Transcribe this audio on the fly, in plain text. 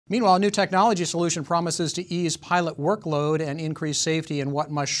Meanwhile, a new technology solution promises to ease pilot workload and increase safety in what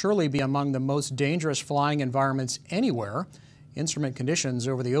must surely be among the most dangerous flying environments anywhere: instrument conditions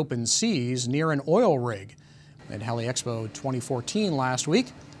over the open seas near an oil rig. At Heli Expo 2014 last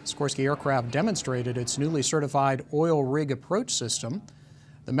week, Sikorsky Aircraft demonstrated its newly certified oil rig approach system.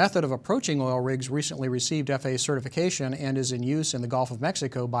 The method of approaching oil rigs recently received FAA certification and is in use in the Gulf of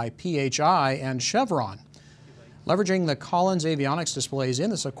Mexico by PHI and Chevron. Leveraging the Collins avionics displays in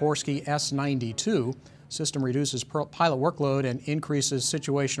the Sikorsky S-92, system reduces pilot workload and increases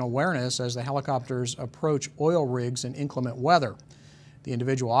situational awareness as the helicopters approach oil rigs in inclement weather. The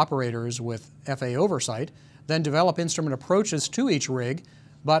individual operators, with FAA oversight, then develop instrument approaches to each rig,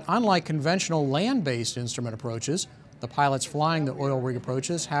 but unlike conventional land-based instrument approaches, the pilots flying the oil rig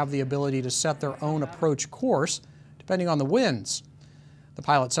approaches have the ability to set their own approach course depending on the winds. The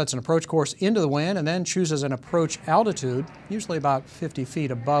pilot sets an approach course into the wind and then chooses an approach altitude, usually about 50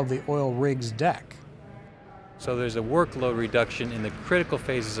 feet above the oil rig's deck. So there's a workload reduction in the critical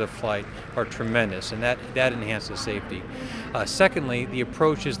phases of flight are tremendous, and that enhances safety. Secondly, the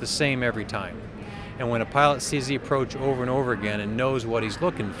approach is the same every time. And when a pilot sees the approach over and over again and knows what he's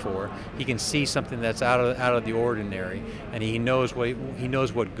looking for, he can see something that's out of the ordinary, and he knows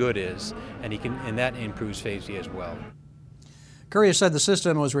what good is, and that improves safety as well. Courier said the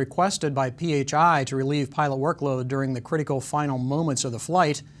system was requested by PHI to relieve pilot workload during the critical final moments of the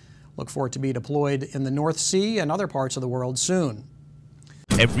flight. Look for it to be deployed in the North Sea and other parts of the world soon.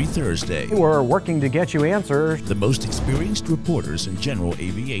 Every Thursday, we're working to get you answers. The most experienced reporters in general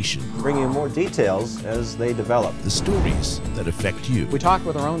aviation, bringing more details as they develop. The stories that affect you. We talk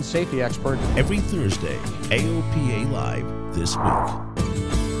with our own safety expert. Every Thursday, AOPA Live this week.